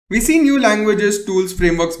We see new languages, tools,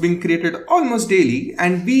 frameworks being created almost daily,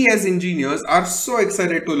 and we as engineers are so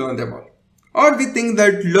excited to learn them all. Or we think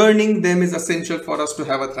that learning them is essential for us to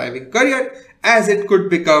have a thriving career, as it could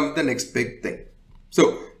become the next big thing.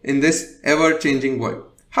 So, in this ever-changing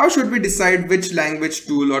world, how should we decide which language,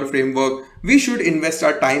 tool or framework we should invest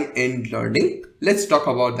our time in learning? Let's talk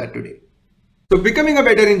about that today. So becoming a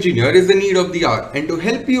better engineer is the need of the hour, and to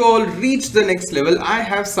help you all reach the next level, I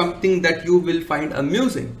have something that you will find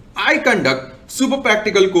amusing. I conduct super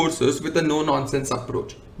practical courses with a no-nonsense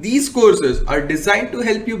approach. These courses are designed to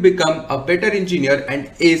help you become a better engineer and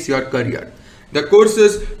ace your career. The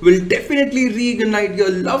courses will definitely reignite your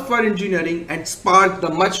love for engineering and spark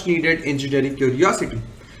the much needed engineering curiosity.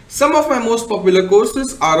 Some of my most popular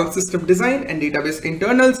courses are on system design and database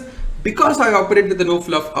internals. Because I operate with a no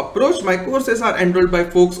fluff approach, my courses are enrolled by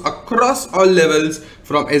folks across all levels,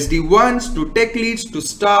 from SD1s to tech leads to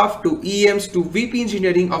staff to EMs to VP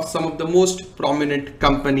engineering of some of the most prominent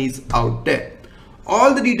companies out there.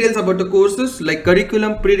 All the details about the courses like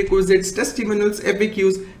curriculum, prerequisites, testimonials,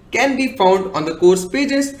 FAQs can be found on the course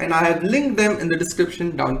pages, and I have linked them in the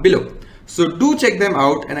description down below. So do check them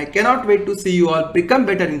out, and I cannot wait to see you all become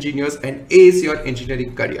better engineers and ace your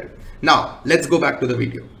engineering career. Now let's go back to the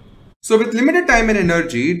video. So with limited time and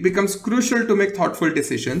energy, it becomes crucial to make thoughtful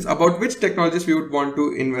decisions about which technologies we would want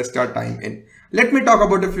to invest our time in. Let me talk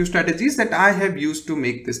about a few strategies that I have used to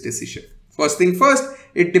make this decision. First thing first,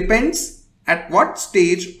 it depends at what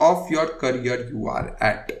stage of your career you are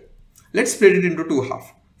at. Let's split it into two halves.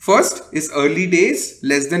 First is early days,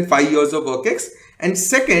 less than 5 years of work-ex, and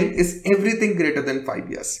second is everything greater than 5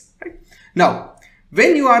 years. Right? Now,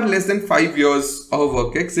 when you are less than 5 years of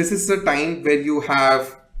work-ex, this is the time where you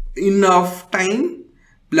have enough time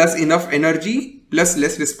plus enough energy plus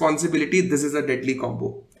less responsibility. This is a deadly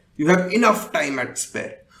combo. You have enough time at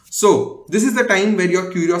spare. So this is the time where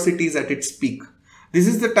your curiosity is at its peak. This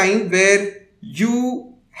is the time where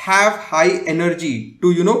you have high energy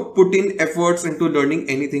to, put in efforts into learning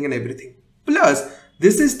anything and everything. Plus,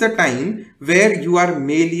 this is the time where you are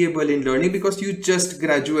malleable in learning because you just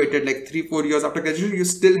graduated like 3-4 years after graduation. You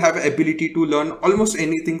still have ability to learn almost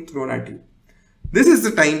anything thrown at you. This is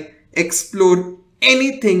the time, explore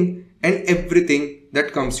anything and everything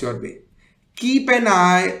that comes your way. Keep an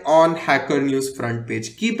eye on Hacker News front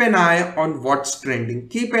page. Keep an eye on what's trending.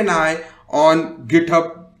 Keep an eye on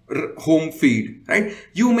GitHub home feed, right?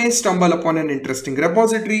 You may stumble upon an interesting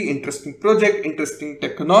repository, interesting project, interesting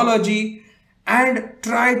technology, and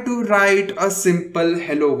try to write a simple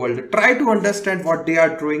hello world. Try to understand what they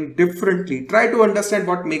are doing differently. Try to understand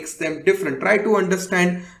what makes them different. Try to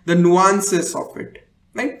understand the nuances of it,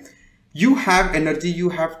 right? You have energy, you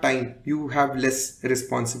have time, you have less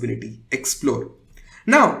responsibility. Explore.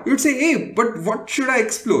 Now, you'd say, hey, but what should I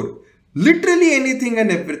explore? Literally anything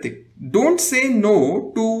and everything. Don't say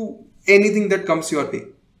no to anything that comes your way,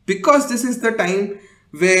 because this is the time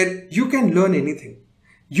where you can learn anything.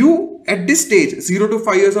 You, at this stage, 0 to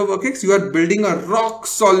 5 years of work-ex, you are building a rock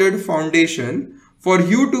solid foundation for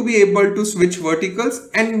you to be able to switch verticals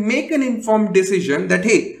and make an informed decision that,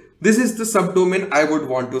 hey, this is the subdomain I would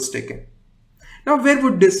want to stick in. Now, where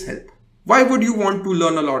would this help? Why would you want to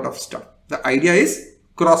learn a lot of stuff? The idea is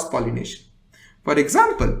cross-pollination. For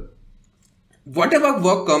example, whatever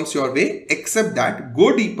work comes your way, accept that,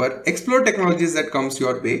 go deeper, explore technologies that comes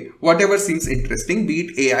your way, whatever seems interesting, be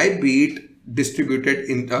it AI, be it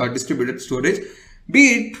distributed storage, be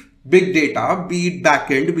it big data, be it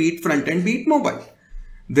backend, be it frontend, be it mobile.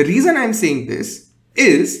 The reason I'm saying this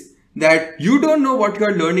is that you don't know what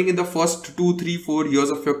you're learning in the first 2, 3, 4 years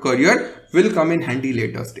of your career will come in handy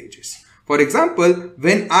later stages. For example,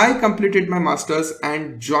 when I completed my master's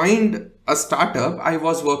and joined a startup, I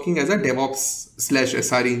was working as a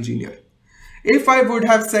DevOps/SRE engineer. If I would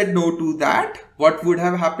have said no to that, what would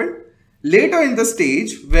have happened? Later in the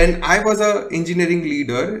stage, when I was an engineering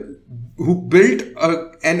leader who built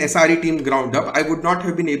an SRE team ground up, I would not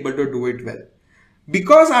have been able to do it well.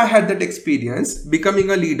 Because I had that experience,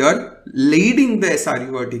 becoming a leader, leading the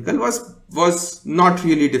SRE vertical was not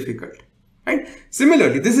really difficult. Right?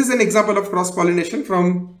 Similarly, this is an example of cross-pollination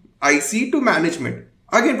from IC to management.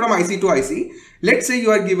 Again, from IC to IC, let's say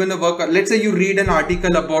you are given a work, let's say you read an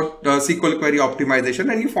article about SQL query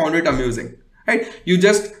optimization and you found it amusing. Right? You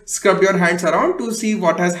just scrub your hands around to see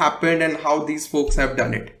what has happened and how these folks have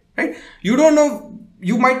done it. Right? You don't know,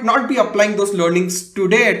 you might not be applying those learnings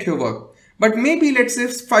today at your work, but maybe let's say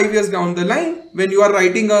 5 years down the line, when you are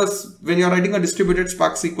writing a distributed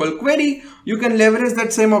Spark SQL query, you can leverage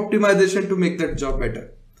that same optimization to make that job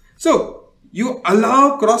better. So you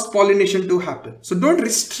allow cross-pollination to happen. So don't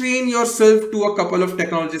restrain yourself to a couple of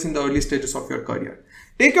technologies in the early stages of your career.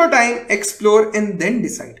 Take your time, explore, and then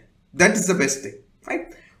decide. That is the best thing,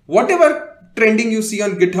 right? Whatever trending you see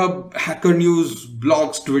on GitHub, Hacker News,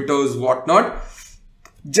 blogs, Twitters, whatnot,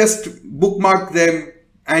 just bookmark them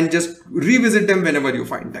and just revisit them whenever you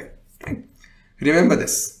find time. Right? Remember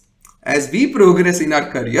this, as we progress in our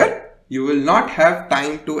career, you will not have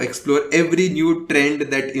time to explore every new trend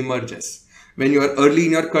that emerges. When you are early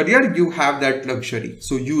in your career, you have that luxury.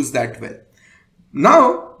 So use that well.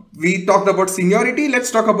 Now, we talked about seniority.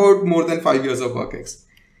 Let's talk about more than 5 years of work ex.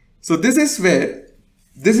 So this is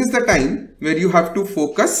the time where you have to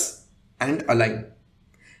focus and align.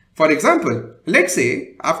 For example, let's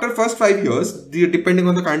say after first 5 years, depending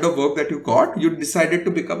on the kind of work that you got, you decided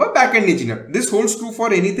to become a backend engineer. This holds true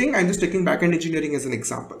for anything. I'm just taking backend engineering as an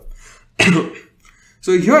example.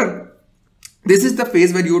 So here, this is the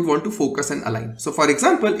phase where you would want to focus and align. So for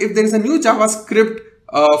example, if there is a new JavaScript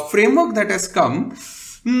framework that has come,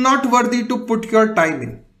 not worthy to put your time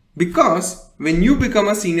in, because when you become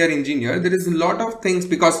a senior engineer, there is a lot of things,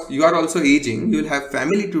 because you are also aging, you will have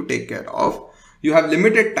family to take care of, you have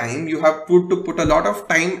limited time, you have to put a lot of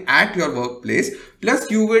time at your workplace,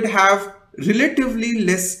 plus you would have relatively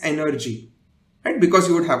less energy, right? Because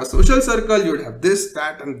you would have a social circle, you would have this,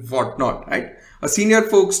 that, and whatnot, right? A senior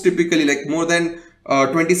folks typically like more than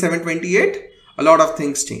 27, 28, a lot of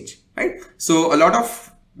things change, right? So a lot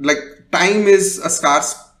of like time is a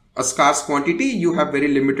scarce quantity. You have very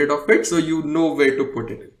limited of it, so you know where to put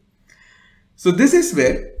it in. So this is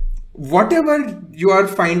where whatever you are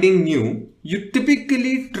finding new, you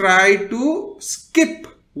typically try to skip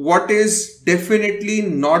what is definitely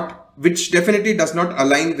not, which definitely does not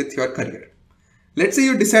align with your career. Let's say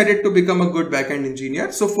you decided to become a good backend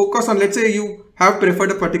engineer. So focus on, let's say you have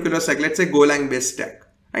preferred a particular stack, let's say Golang based stack,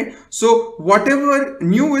 right? So whatever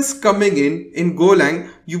new is coming in Golang,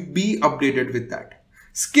 you be updated with that.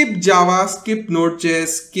 Skip Java, skip Node.js,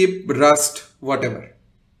 skip Rust, whatever,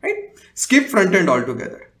 right? Skip front end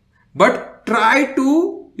altogether. But try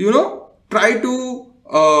to, try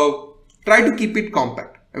to keep it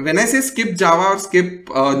compact. When I say skip Java or skip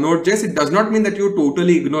Node.js, it does not mean that you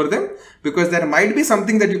totally ignore them, because there might be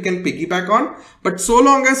something that you can piggyback on. But so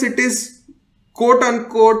long as it is quote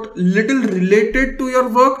unquote little related to your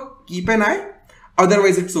work, keep an eye.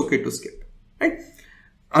 Otherwise, it's okay to skip, right?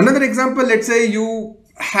 Another example, let's say you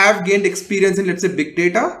have gained experience in, let's say, big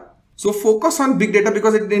data. So focus on big data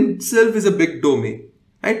because it in itself is a big domain,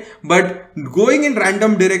 right? But going in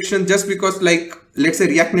random direction just because, like, let's say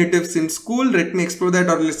React Native's in school, let me explore that,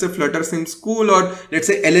 or let's say Flutter's in school, or let's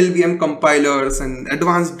say LLVM compilers and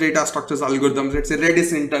advanced data structures algorithms, let's say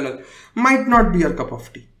Redis internal, might not be your cup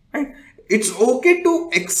of tea, right? It's okay to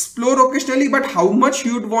explore occasionally, but how much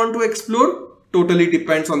you'd want to explore totally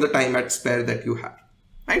depends on the time at spare that you have,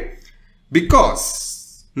 right? Because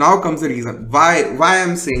now comes the reason why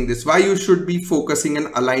I'm saying this, why you should be focusing and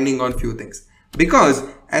aligning on few things. Because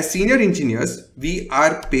as senior engineers, we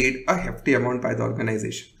are paid a hefty amount by the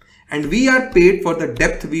organization, and we are paid for the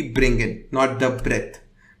depth we bring in, not the breadth.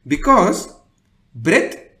 Because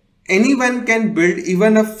breadth, anyone can build.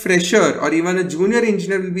 Even a fresher or even a junior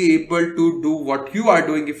engineer will be able to do what you are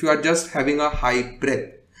doing if you are just having a high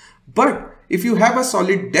breadth. But if you have a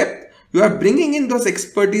solid depth, you are bringing in those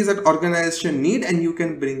expertise that organization need, and you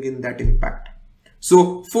can bring in that impact.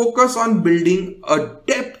 So focus on building a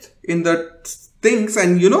depth in the things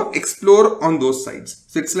and, explore on those sides.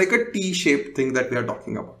 So it's like a T-shaped thing that we are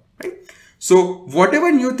talking about, right? So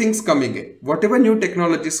whatever new things coming in, whatever new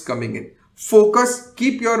technologies coming in, focus,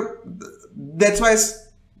 that's why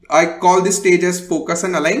I call this stage as focus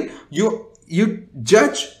and align. You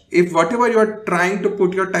judge if whatever you are trying to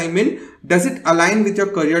put your time in, does it align with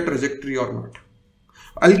your career trajectory or not?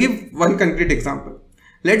 I'll give one concrete example.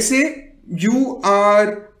 Let's say you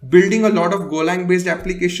are building a lot of Golang based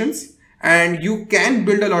applications, and you can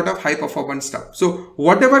build a lot of high performance stuff. So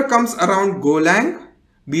whatever comes around Golang,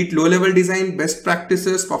 be it low level design, best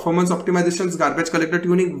practices, performance optimizations, garbage collector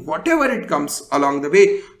tuning, whatever it comes along the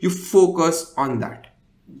way, you focus on that,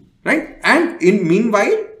 right? And in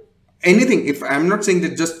meanwhile, anything, if I'm not saying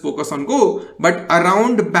that just focus on Go, but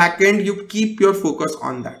around backend, you keep your focus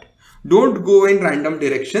on that. Don't go in random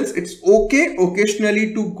directions. It's okay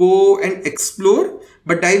occasionally to go and explore,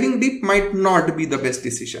 but diving deep might not be the best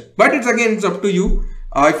decision. But it's up to you.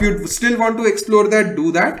 If you still want to explore that,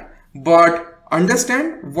 do that. But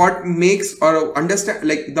understand what makes, or understand,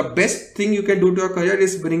 like, the best thing you can do to your career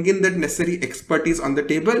is bring in that necessary expertise on the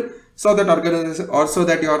table, so that organization, or so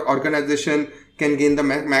that your organization can gain the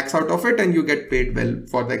max out of it, and you get paid well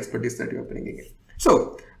for the expertise that you're bringing in.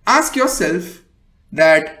 So ask yourself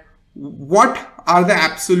that what are the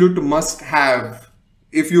absolute must-have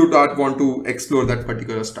if you don't want to explore that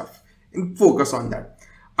particular stuff. Focus on that.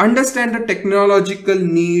 Understand the technological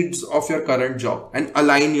needs of your current job and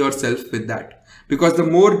align yourself with that. Because the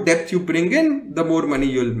more depth you bring in, the more money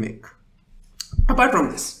you'll make. Apart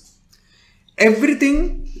from this,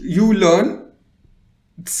 everything you learn,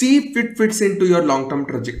 see if it fits into your long-term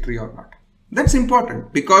trajectory or not. That's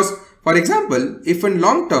important because, for example, if in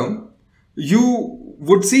long term, you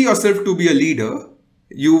would see yourself to be a leader,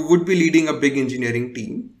 you would be leading a big engineering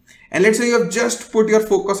team. And let's say you have just put your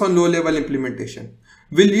focus on low-level implementation.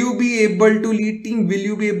 Will you be able to lead team? Will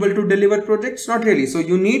you be able to deliver projects? Not really. So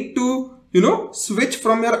you need to, switch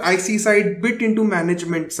from your IC side bit into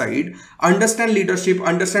management side, understand leadership,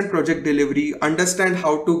 understand project delivery, understand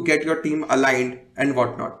how to get your team aligned and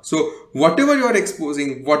whatnot. So whatever you are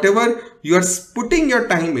exposing, whatever you are putting your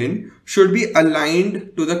time in should be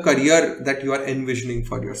aligned to the career that you are envisioning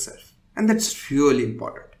for yourself. And that's really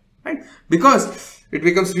important, right? Because it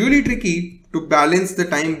becomes really tricky to balance the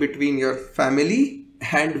time between your family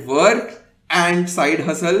and work and side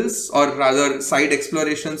hustles, or rather side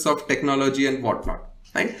explorations of technology and whatnot,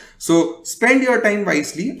 right? So spend your time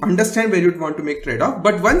wisely, understand where you'd want to make trade-off,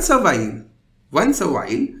 but once a while,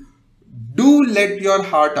 do let your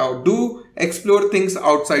heart out, do explore things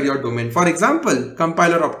outside your domain. For example,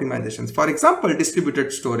 compiler optimizations, for example,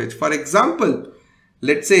 distributed storage, for example,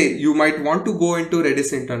 let's say you might want to go into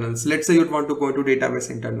Redis internals, let's say you'd want to go into database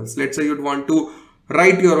internals, let's say you'd want to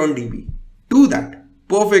write your own DB. Do that,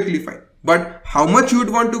 perfectly fine. But how much you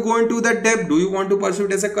would want to go into that depth? Do you want to pursue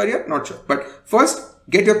it as a career? Not sure. But first,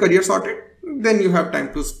 get your career sorted. Then you have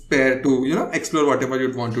time to spare to, explore whatever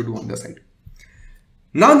you'd want to do on the side.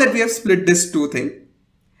 Now that we have split this two thing,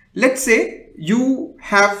 let's say you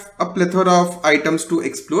have a plethora of items to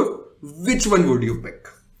explore. Which one would you pick?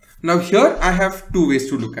 Now here I have two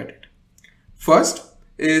ways to look at it. First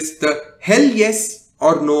is the hell yes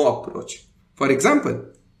or no approach. For example,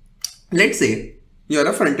 let's say you're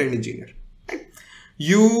a front-end engineer. Right?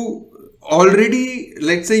 You already,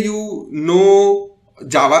 let's say you know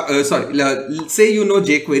Java, say you know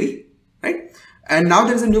jQuery, right? And now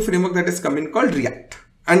there's a new framework that has come in called React.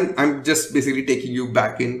 And I'm just basically taking you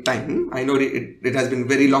back in time. I know it has been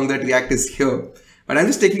very long that React is here, but I'm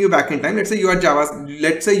just taking you back in time. Let's say you are Java,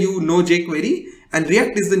 let's say you know jQuery and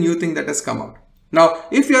React is the new thing that has come out. Now,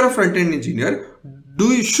 if you're a front-end engineer,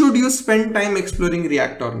 should you spend time exploring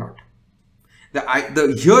React or not?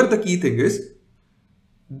 Here the key thing is,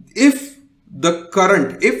 if from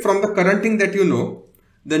the current thing that you know,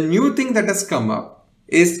 the new thing that has come up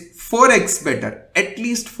is 4x better, at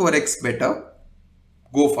least 4x better,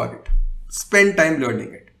 go for it. Spend time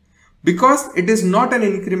learning it. Because it is not an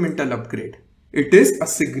incremental upgrade. It is a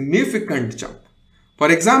significant jump. For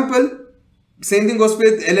example, same thing goes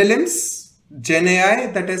with LLMs, Gen AI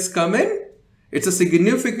that has come in. It's a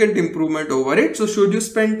significant improvement over it. So should you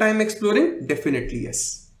spend time exploring? Definitely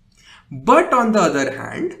yes. But on the other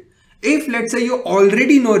hand, if let's say you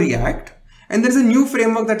already know React and there's a new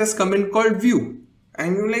framework that has come in called Vue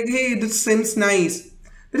and you're like, hey, this seems nice.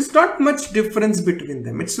 There's not much difference between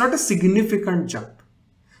them. It's not a significant jump.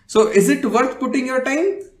 So is it worth putting your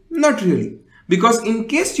time? Not really. Because in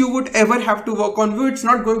case you would ever have to work on Vue, it's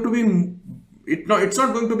not going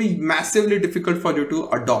to be massively difficult for you to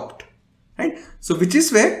adopt. Right? So which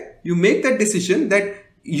is where you make that decision that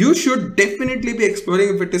you should definitely be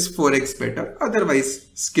exploring if it is 4x better, otherwise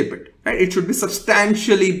skip it. Right? It should be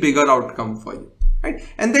substantially bigger outcome for you. Right?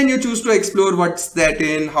 And then you choose to explore what's that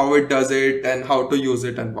in, how it does it and how to use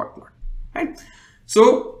it and whatnot. Right?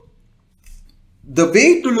 So the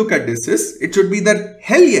way to look at this is, it should be that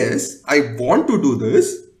hell yes, I want to do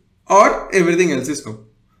this, or everything else is no.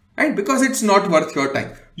 Right? Because it's not worth your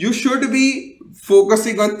time. You should be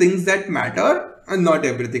focusing on things that matter and not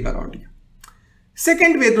everything around you.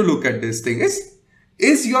 Second way to look at this thing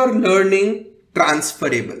is your learning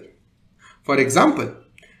transferable? For example,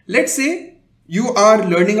 let's say you are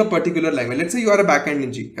learning a particular language. Let's say you are a backend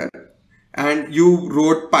engineer and you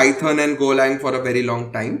wrote Python and Golang for a very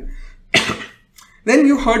long time. Then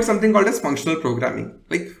you heard something called as functional programming.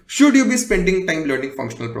 Like, should you be spending time learning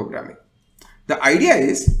functional programming? The idea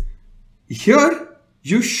is, here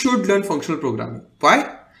you should learn functional programming.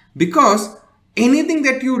 Why? Because anything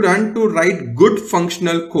that you run to write good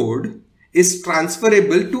functional code is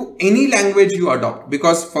transferable to any language you adopt,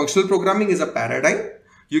 because functional programming is a paradigm.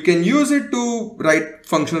 You can use it to write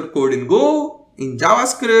functional code in Go, in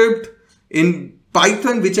JavaScript, in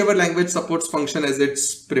Python, whichever language supports function as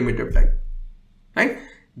its primitive type. Right?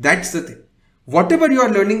 That's the thing. Whatever you are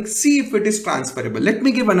learning, see if it is transferable. Let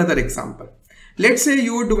me give another example. Let's say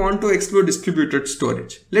you would want to explore distributed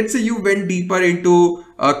storage. Let's say you went deeper into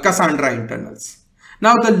Cassandra internals.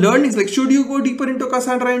 Now the learnings, like should you go deeper into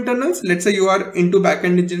Cassandra internals? Let's say you are into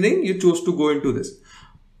backend engineering, you chose to go into this.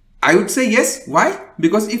 I would say yes. Why?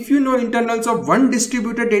 Because if you know internals of one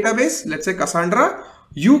distributed database, let's say Cassandra,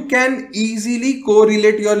 you can easily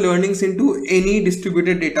correlate your learnings into any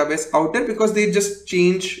distributed database out there because they just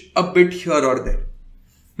change a bit here or there.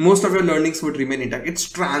 Most of your learnings would remain intact. It's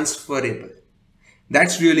transferable.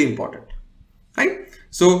 That's really important, right?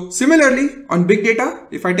 So similarly on big data,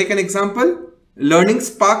 if I take an example, learning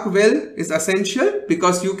Spark well is essential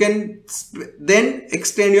because you can then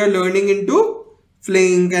extend your learning into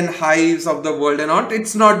Flink and Hives of the world and all.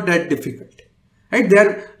 It's not that difficult, right?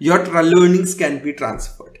 There, your learnings can be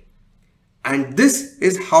transferred. And this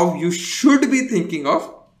is how you should be thinking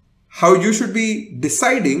of, how you should be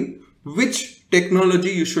deciding which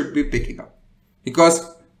technology you should be picking up.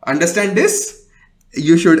 Because understand this,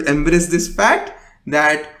 you should embrace this fact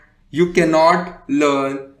that you cannot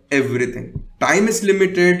learn everything. Time is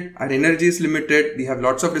limited, our energy is limited, we have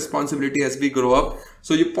lots of responsibility as we grow up.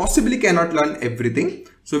 So you possibly cannot learn everything.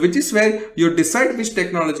 So which is where you decide which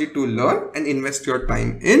technology to learn and invest your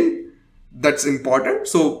time in. That's important.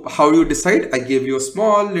 So how you decide, I gave you a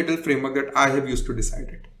small little framework that I have used to decide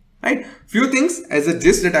it. Right? Few things as a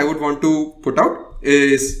gist that I would want to put out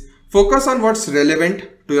is focus on what's relevant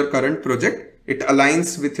to your current project. It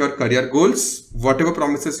aligns with your career goals. Whatever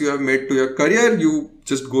promises you have made to your career, you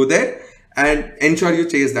just go there and ensure you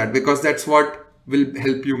chase that because that's what will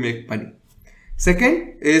help you make money.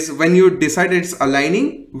 Second is when you decide it's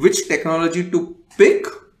aligning which technology to pick.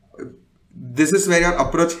 This is where your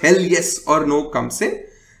approach hell yes or no comes in.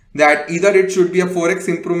 That either it should be a 4x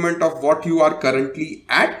improvement of what you are currently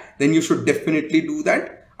at, then you should definitely do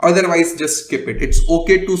that. Otherwise, just skip it. It's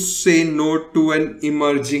okay to say no to an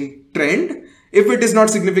emerging trend if it is not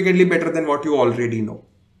significantly better than what you already know.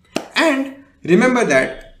 And remember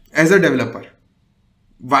that as a developer,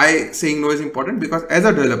 why saying no is important? Because as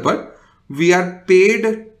a developer, we are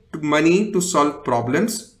paid money to solve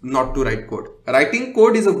problems, not to write code. Writing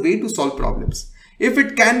code is a way to solve problems. If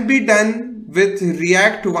it can be done with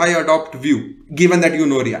React, why adopt Vue, given that you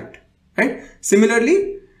know React, right?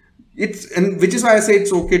 Similarly, which is why I say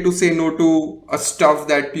it's okay to say no to a stuff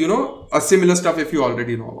that, a similar stuff if you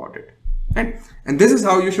already know about it. Right? And this is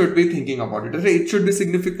how you should be thinking about it. It should be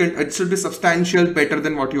significant, it should be substantial, better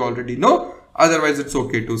than what you already know. Otherwise, it's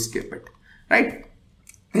okay to skip it, right?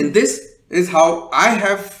 And this is how I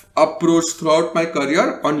have approached throughout my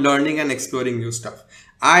career on learning and exploring new stuff.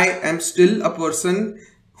 I am still a person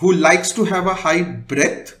who likes to have a high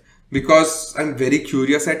breadth because I'm very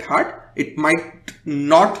curious at heart. It might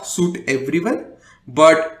not suit everyone,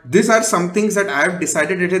 but these are some things that I have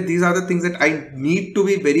decided that these are the things that I need to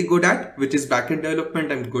be very good at, which is backend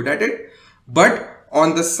development. I'm good at it. But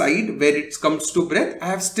on the side where it comes to breadth,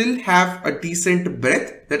 I still have a decent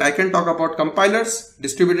breadth that I can talk about compilers,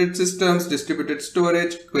 distributed systems, distributed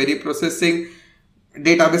storage, query processing,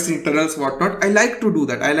 database internals, whatnot. I like to do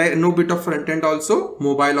that. I know a bit of front end also,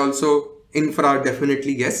 mobile also, infra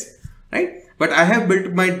definitely yes, right? But I have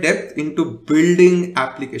built my depth into building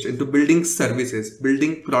applications, into building services,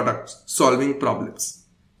 building products, solving problems,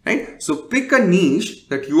 right? So pick a niche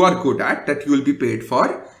that you are good at, that you will be paid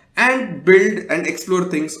for, and build and explore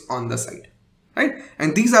things on the side, right?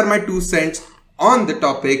 And these are my 2 cents on the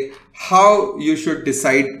topic, how you should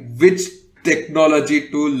decide which technology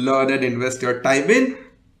to learn and invest your time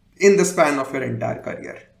in the span of your entire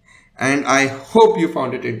career. And I hope you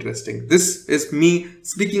found it interesting. This is me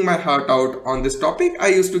speaking my heart out on this topic. I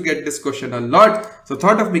used to get this question a lot, so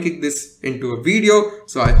thought of making this into a video.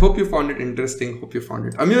 So I hope you found it interesting. Hope you found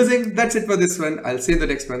it amusing. That's it for this one. I'll see you in the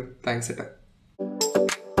next one. Thanks a ton.